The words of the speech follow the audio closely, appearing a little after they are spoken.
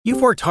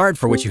You've worked hard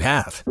for what you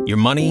have. Your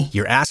money,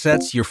 your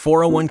assets, your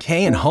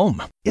 401k, and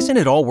home. Isn't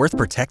it all worth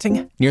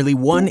protecting? Nearly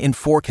 1 in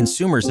 4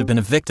 consumers have been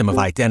a victim of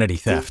identity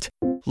theft.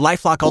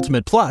 LifeLock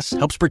Ultimate Plus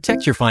helps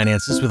protect your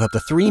finances with up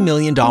to $3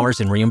 million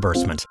in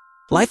reimbursement.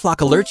 LifeLock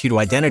alerts you to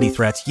identity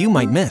threats you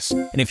might miss.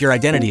 And if your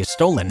identity is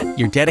stolen,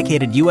 your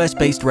dedicated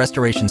U.S.-based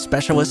restoration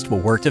specialist will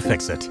work to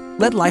fix it.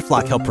 Let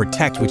LifeLock help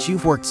protect what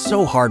you've worked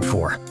so hard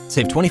for.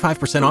 Save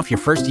 25% off your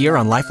first year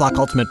on LifeLock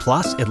Ultimate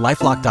Plus at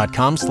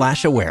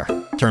LifeLock.com/aware.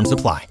 Terms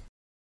apply.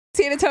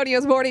 San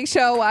Antonio's morning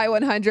show,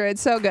 Y100.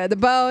 So good. The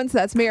Bones,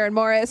 that's Maren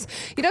Morris.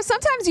 You know,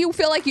 sometimes you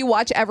feel like you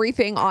watch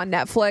everything on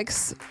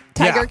Netflix.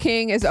 Tiger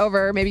King is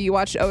over. Maybe you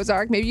watched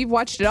Ozark. Maybe you've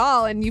watched it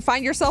all and you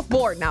find yourself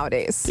bored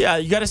nowadays. Yeah,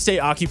 you got to stay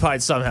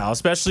occupied somehow,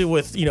 especially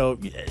with,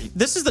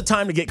 this is the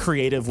time to get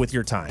creative with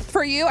your time.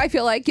 For you, I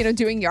feel like,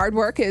 doing yard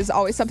work is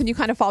always something you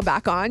kind of fall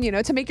back on,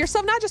 to make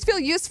yourself not just feel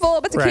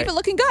useful, but to keep it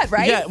looking good,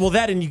 right? Yeah, well,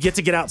 that and you get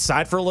to get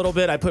outside for a little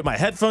bit. I put my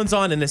headphones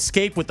on and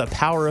escape with the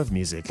power of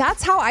music.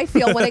 That's how I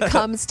feel when it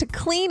comes to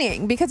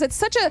cleaning, because it's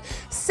such a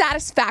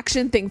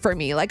satisfaction thing for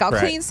me. Like, I'll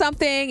clean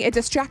something, it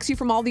distracts you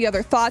from all the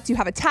other thoughts. You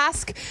have a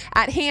task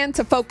at hand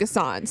to focus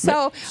on.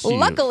 So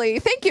luckily,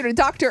 thank you to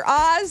Dr.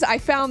 Oz, I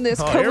found this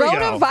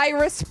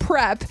coronavirus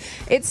prep.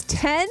 It's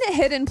 10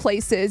 hidden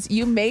places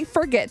you may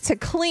forget to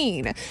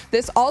clean.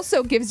 This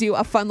also gives you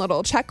a fun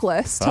little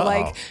checklist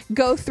to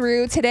go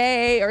through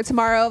today or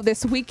tomorrow,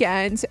 this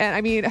weekend. And I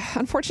mean,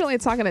 unfortunately,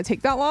 it's not going to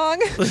take that long,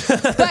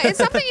 but it's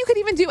something you could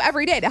even do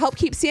every day to help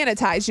keep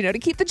sanitized, to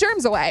keep the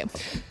germs away.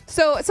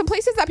 So some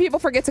places that people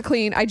forget to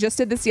clean, I just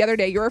did this the other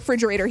day, your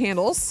refrigerator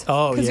handles.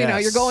 Oh, yes.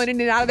 Because, you're going in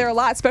and out of there a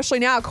lot, especially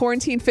now,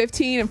 quarantine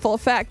 15 in full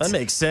effect. That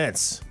makes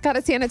sense. Got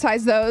to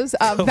sanitize those.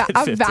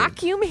 A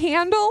vacuum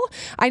handle.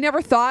 I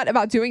never thought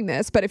about doing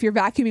this, but if you're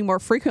vacuuming more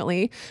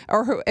frequently,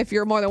 or if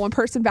you're more than one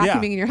person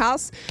vacuuming in your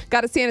house,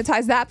 got to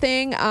sanitize that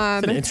thing. It's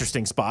an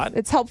interesting spot.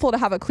 It's helpful to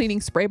have a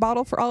cleaning spray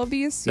bottle for all of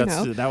these. That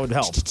would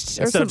help.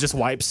 Instead of just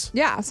wipes.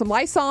 Yeah, some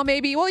Lysol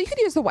maybe. Well, you could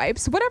use the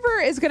wipes. Whatever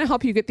is going to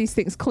help you get these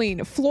things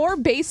clean. Floor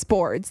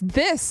baseboards.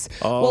 This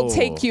will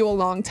take you a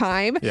long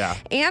time. Yeah.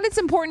 And it's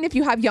important if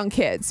you have young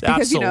kids,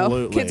 because,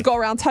 kids go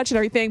around touching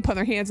everything, putting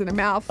their hands in their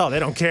mouth. Oh, they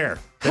don't care.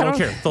 They don't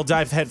care. They'll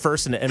dive head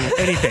first into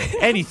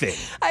anything.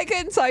 I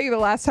couldn't tell you the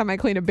last time I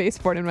cleaned a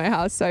baseboard in my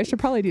house, so I should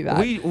probably do that.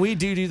 We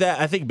do that.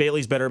 I think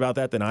Bailey's better about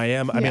that than I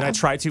am. I mean, I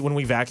try to when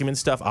we vacuum and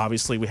stuff.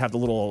 Obviously, we have the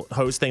little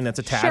hose thing that's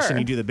attached, and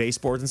you do the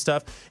baseboards and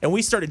stuff. And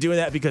we started doing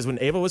that because when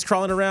Ava was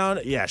crawling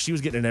around, she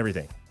was getting in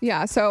everything.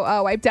 Yeah, so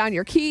wipe down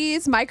your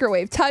keys,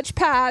 microwave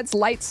touchpads,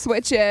 light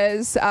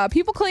switches.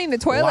 People clean the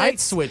toilets. Light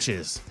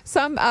switches.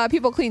 Some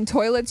people clean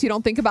toilets. You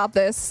don't think about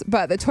this,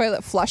 but the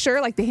toilet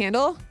flusher, like the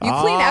handle, you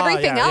clean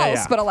everything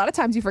else, but a lot of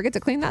times you forget to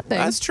clean that thing.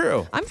 That's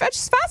true. I'm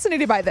just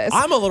fascinated by this.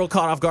 I'm a little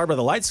caught off guard by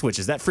the light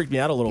switches. That freaked me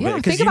out a little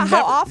bit. Think about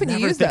how often you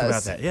use those.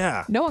 About that.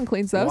 Yeah. No one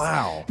cleans those.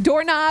 Wow.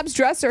 Doorknobs,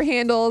 dresser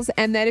handles,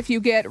 and then if you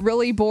get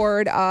really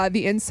bored,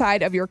 the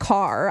inside of your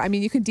car. I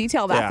mean, you can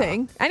detail that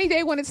thing any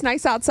day when it's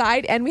nice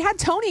outside. And we had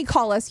Tony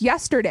call us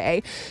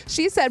yesterday.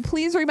 She said,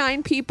 please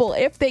remind people,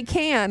 if they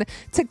can,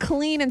 to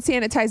clean and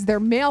sanitize their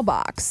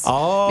mailbox.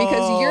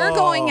 Because you're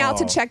going out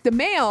to check the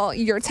mail,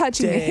 you're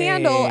touching the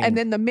handle, and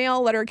then the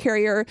mail letter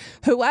carrier,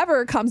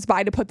 whoever comes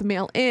by to put the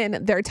mail in,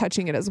 they're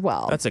touching it as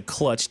well. That's a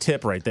clutch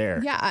tip right there.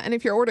 Yeah, and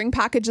if you're ordering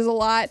packages a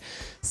lot,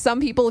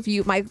 some people,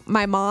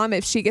 my mom,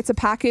 if she gets a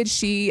package,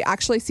 she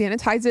actually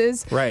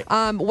sanitizes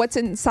what's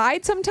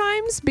inside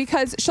sometimes,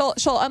 because she'll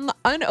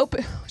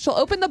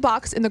open the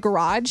box in the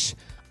garage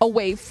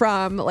away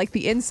from like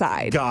the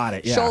inside. Got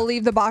it. Yeah. She'll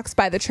leave the box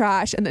by the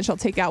trash, and then she'll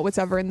take out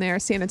whatever in there,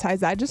 sanitize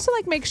that, just to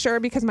like make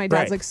sure, because my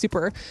dad's like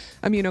super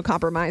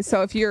immunocompromised.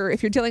 So if you're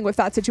dealing with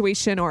that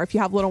situation, or if you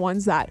have little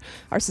ones that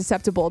are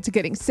susceptible to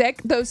getting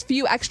sick, those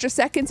few extra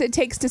seconds it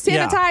takes to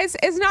sanitize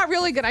is not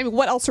really good. I mean,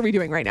 what else are we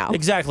doing right now?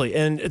 Exactly.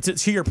 And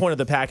to your point of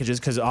the packages,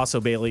 because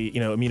also Bailey,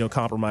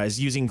 immunocompromised,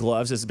 using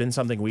gloves has been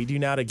something we do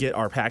now to get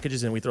our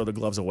packages, and we throw the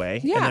gloves away.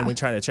 Yeah. And then we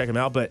try to check them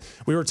out. But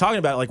we were talking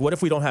about, like, what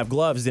if we don't have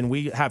gloves? Then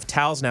we have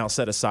towels now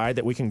set aside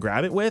that we can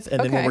grab it with, and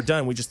then when we're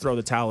done, we just throw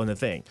the towel in the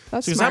thing.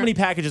 Because how many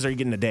packages are you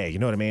getting a day? You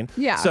know what I mean?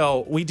 Yeah.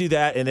 So we do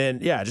that, and then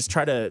just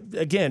try to,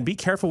 again, be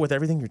careful with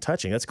everything you're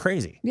touching. That's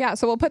crazy. Yeah.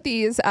 So we'll put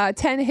these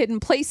 10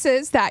 hidden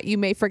places that you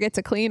may forget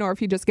to clean, or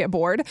if you just get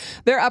bored.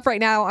 They're up right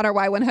now on our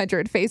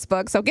Y100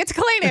 Facebook. So get to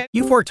clean it.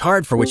 You've worked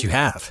hard for what you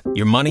have.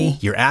 Your money,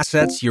 your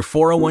assets, your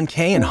 401k,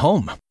 and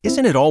home.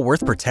 Isn't it all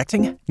worth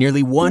protecting?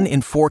 Nearly 1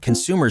 in 4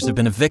 consumers have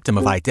been a victim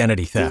of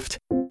identity theft.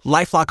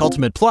 LifeLock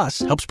Ultimate Plus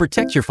helps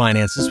protect your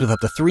finances with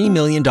up to $3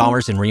 million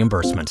in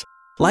reimbursement.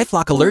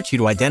 LifeLock alerts you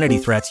to identity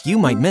threats you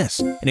might miss.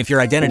 And if your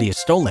identity is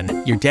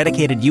stolen, your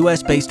dedicated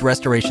U.S.-based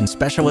restoration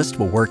specialist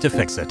will work to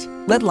fix it.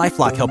 Let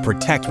LifeLock help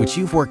protect what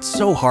you've worked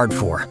so hard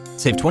for.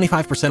 Save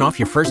 25% off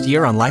your first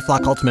year on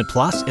LifeLock Ultimate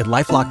Plus at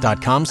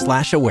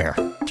LifeLock.com/aware.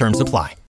 Terms apply.